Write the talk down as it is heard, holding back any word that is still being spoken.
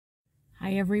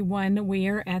Hi everyone, we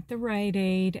are at the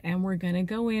RiteAid and we're going to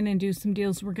go in and do some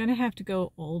deals. We're going to have to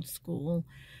go old school.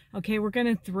 Okay, we're going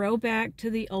to throw back to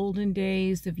the olden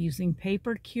days of using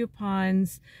paper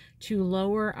coupons to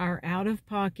lower our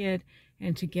out-of-pocket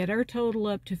and to get our total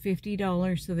up to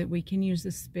 $50 so that we can use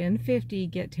the spend 50,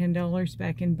 get $10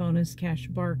 back in bonus cash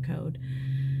barcode.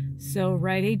 So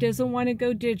RiteAid doesn't want to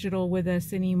go digital with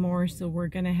us anymore, so we're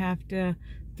going to have to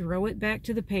throw it back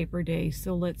to the paper days.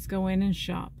 So let's go in and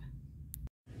shop.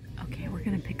 Okay, we're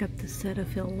going to pick up the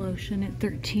Cetaphil lotion at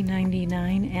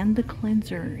 $13.99 and the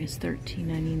cleanser is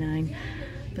 $13.99,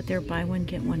 but they're buy one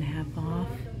get one half off,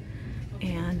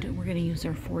 and we're going to use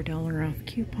our $4 off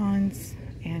coupons,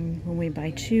 and when we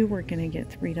buy two we're going to get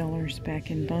 $3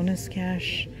 back in bonus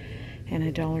cash and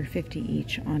 $1.50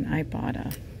 each on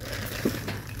Ibotta.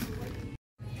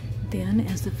 Then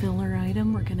as a filler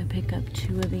item we're going to pick up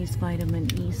two of these vitamin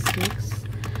E sticks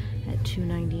at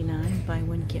 $2.99, buy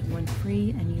one get one free,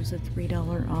 and use a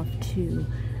 $3 off two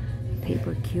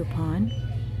paper coupon.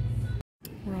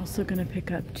 We're also going to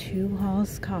pick up two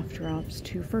Hall's cough drops,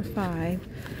 2 for $5.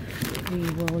 We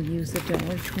will use a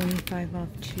 $1.25 off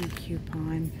two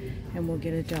coupon, and we'll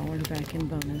get $1 back in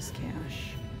bonus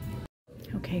cash.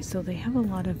 Okay, so they have a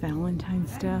lot of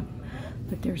Valentine's stuff,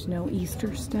 but there's no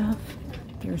Easter stuff.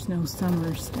 There's no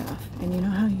summer stuff. And you know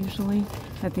how usually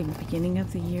at the beginning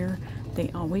of the year they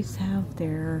always have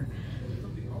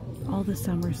all the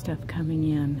summer stuff coming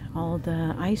in, all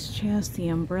the ice chests, the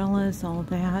umbrellas, all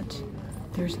that.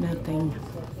 There's nothing.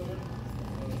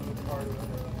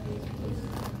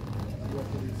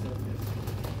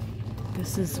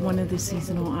 This is one of the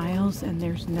seasonal aisles and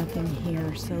there's nothing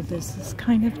here, so this is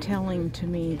kind of telling to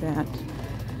me that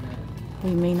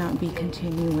we may not be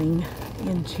continuing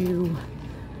into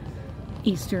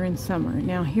Easter and summer.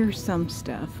 Now here's some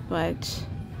stuff, but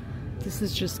this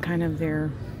is just kind of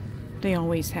they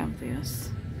always have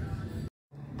this.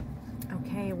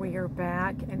 Okay, we are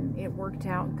back and it worked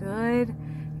out good,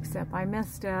 except I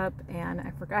messed up and I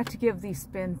forgot to give the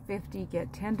spend 50,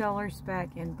 get $10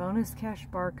 back in bonus cash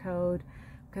barcode,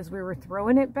 because we were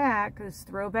throwing it back. It's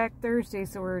Throwback Thursday,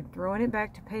 so we're throwing it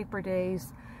back to paper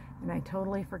days, and I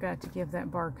totally forgot to give that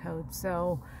barcode.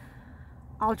 So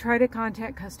I'll try to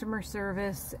contact customer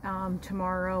service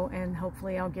tomorrow, and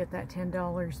hopefully I'll get that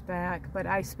 $10 back. But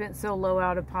I spent so low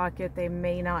out of pocket, they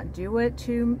may not do it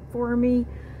for me,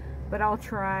 but I'll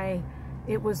try.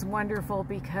 It was wonderful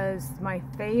because my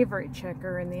favorite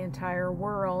checker in the entire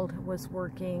world was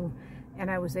working,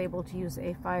 and I was able to use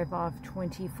a 5 off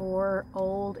 24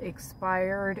 old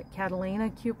expired Catalina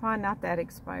coupon. Not that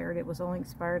expired, it was only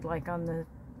expired like on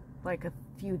a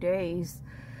few days.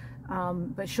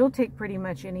 But she'll take pretty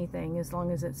much anything as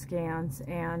long as it scans,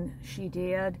 and she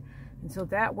did, and so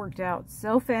that worked out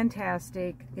so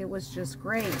fantastic. It was just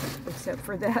great, except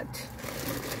for that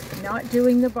not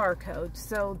doing the barcode.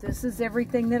 So this is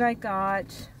everything that I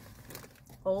got.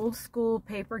 Old school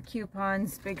paper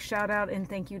coupons. Big shout out and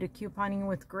thank you to Couponing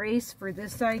with Grace for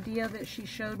this idea that she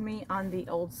showed me on the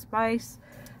Old Spice.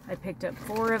 I picked up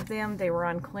 4 of them. They were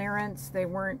on clearance. They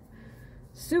weren't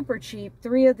super cheap.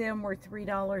 3 of them were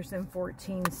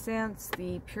 $3.14.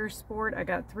 The Pure Sport, I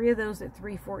got 3 of those at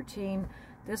 $3.14.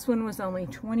 This one was only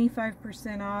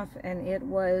 25% off and it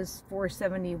was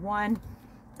 $4.71.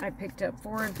 I picked up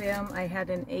 4 of them. I had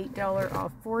an $8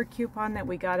 off 4 coupon that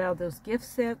we got out of those gift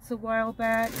sets a while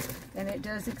back, and it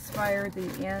does expire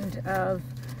the end of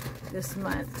this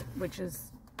month, which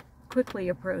is quickly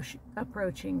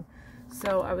approaching.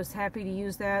 So I was happy to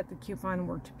use that. The coupon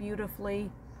worked beautifully.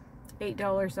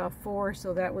 $8 off 4,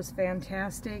 so that was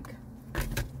fantastic.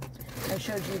 I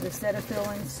showed you the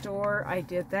Cetaphil in store. I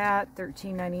did that.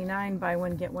 $13.99, buy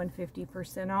one get one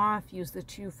 50% off. Used the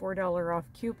 2 $4 off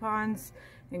coupons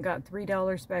and got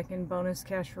 $3 back in bonus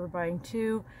cash for buying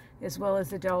 2, as well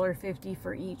as $1.50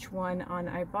 for each one on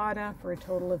Ibotta for a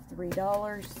total of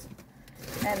 $3.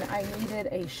 And I needed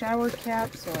a shower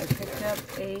cap, so I picked up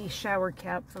a shower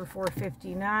cap for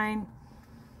 $4.59.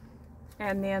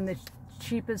 And then the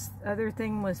cheapest other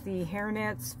thing was the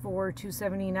hairnets for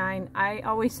 $2.79. I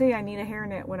always say I need a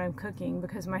hairnet when I'm cooking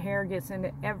because my hair gets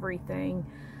into everything,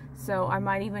 so I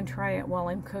might even try it while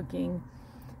I'm cooking.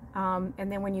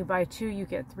 And then when you buy 2 you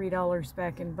get $3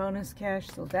 back in bonus cash,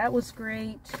 so that was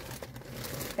great.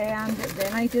 And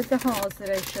then I did the hauls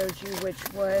that I showed you, which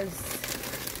was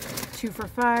 2 for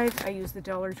 $5. I used the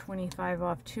 $1.25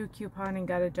 off 2 coupon and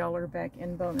got $1 back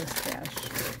in bonus cash.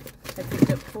 I picked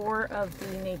up 4 of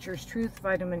the Nature's Truth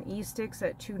vitamin E sticks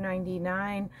at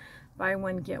 $2.99. Buy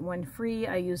one get one free.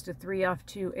 I used a 3 off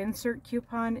 2 insert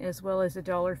coupon, as well as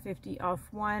 $1.50 off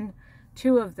 1.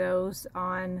 2 of those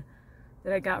on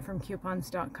that I got from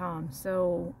coupons.com.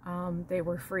 So they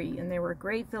were free, and they were a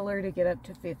great filler to get up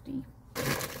to 50.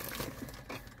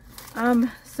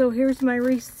 So here's my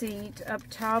receipt. Up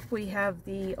top we have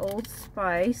the Old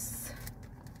Spice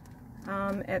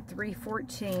at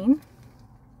 $3.14.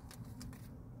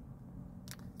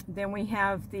 Then we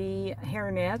have the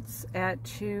hairnets at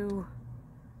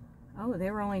oh,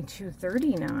 they were only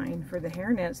 $2.39 for the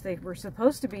hairnets. They were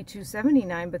supposed to be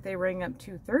 $2.79, but they rang up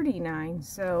 $2.39.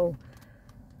 So,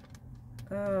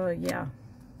 yeah.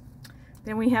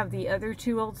 Then we have the other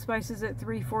two Old Spices at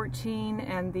 $3.14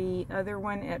 and the other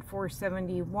one at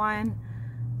 $4.71.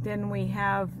 Then we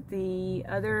have the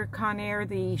other Conair,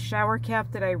 the shower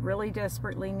cap that I really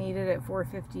desperately needed at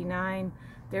 $4.59.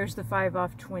 There's the 5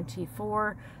 off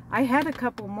 24. I had a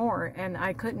couple more and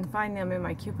I couldn't find them in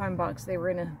my coupon box. They were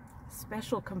in a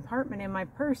special compartment in my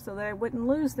purse so that I wouldn't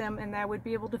lose them and I would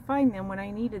be able to find them when I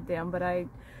needed them, but I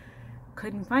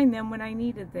couldn't find them when I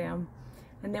needed them.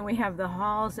 And then we have the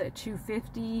Halls at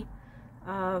 $2.50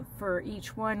 for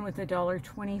each one with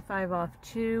 $1.25 off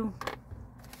 2.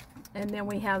 And then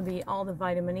we have all the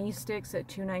vitamin E sticks at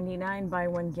 $2.99, buy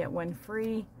one get one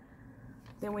free.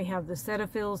 Then we have the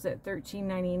Cetaphils at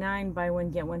 $13.99, buy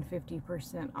one get one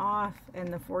 50% off,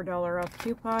 and the $4 off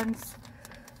coupons.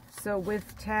 So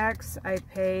with tax, I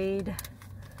paid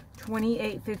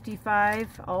 $28.55,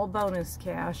 all bonus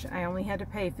cash. I only had to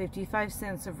pay 55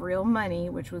 cents of real money,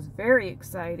 which was very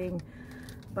exciting,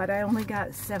 but I only got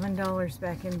 $7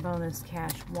 back in bonus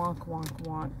cash. Wonk, wonk,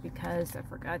 wonk, because I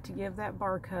forgot to give that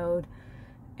barcode,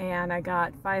 and I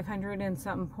got 500 and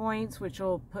something points, which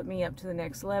will put me up to the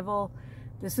next level.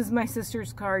 This is my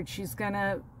sister's card.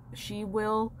 She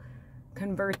will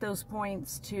convert those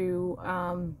points to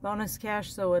bonus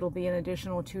cash, so it'll be an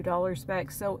additional $2 back.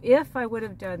 So if I would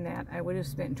have done that, I would have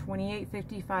spent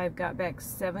 $28.55, got back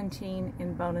 17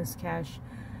 in bonus cash,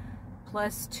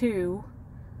 plus 2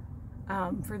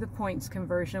 for the points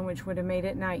conversion, which would have made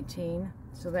it 19.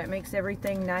 So that makes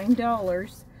everything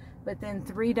 $9. But then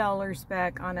 $3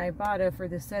 back on Ibotta for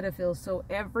the Cetaphil. So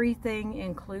everything,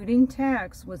 including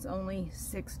tax, was only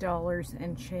 $6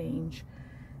 and change.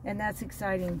 And that's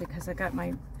exciting because I got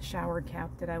my shower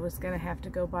cap that I was going to have to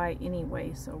go buy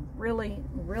anyway. So really,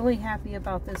 really happy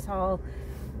about this haul.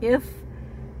 If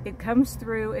it comes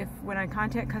through, when I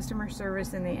contact customer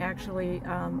service and they actually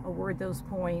award those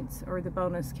points or the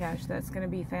bonus cash, that's going to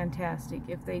be fantastic.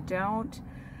 If they don't,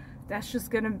 that's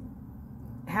just going to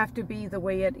have to be the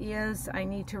way it is. I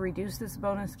need to reduce this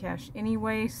bonus cash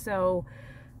anyway, so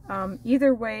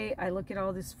either way, I look at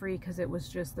all this free because it was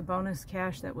just the bonus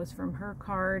cash that was from her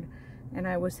card, and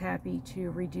I was happy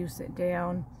to reduce it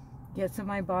down, get some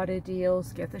Ibotta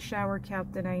deals, get the shower cap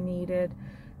that I needed,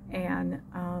 and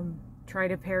try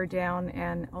to pare down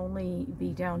and only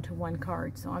be down to one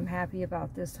card. So I'm happy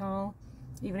about this haul.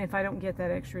 Even if I don't get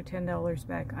that extra $10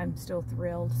 back, I'm still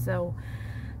thrilled. So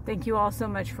thank you all so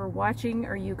much for watching.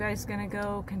 Are you guys going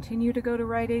to continue to go to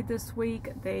RiteAid this week?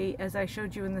 As I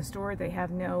showed you in the store, they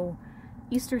have no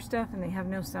Easter stuff and they have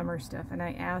no summer stuff. And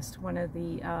I asked one of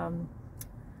the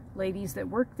ladies that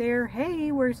work there,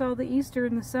 hey, where's all the Easter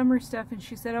and the summer stuff? And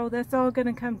she said, oh, that's all going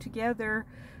to come together.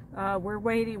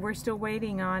 We're still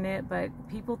waiting on it, but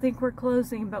people think we're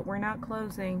closing, but we're not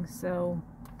closing. So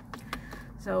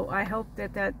I hope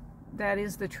that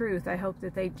is the truth. I hope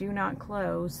that they do not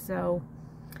close. So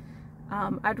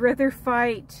I'd rather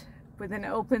fight with an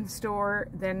open store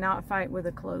than not fight with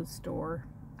a closed store.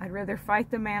 I'd rather fight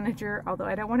the manager, although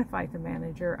I don't want to fight the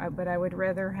manager, but I would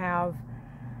rather have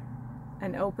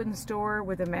an open store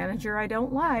with a manager I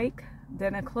don't like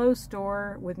than a closed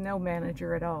store with no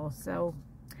manager at all. So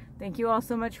thank you all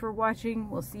so much for watching.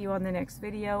 We'll see you on the next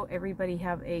video. Everybody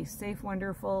have a safe,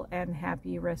 wonderful, and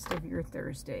happy rest of your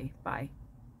Thursday. Bye.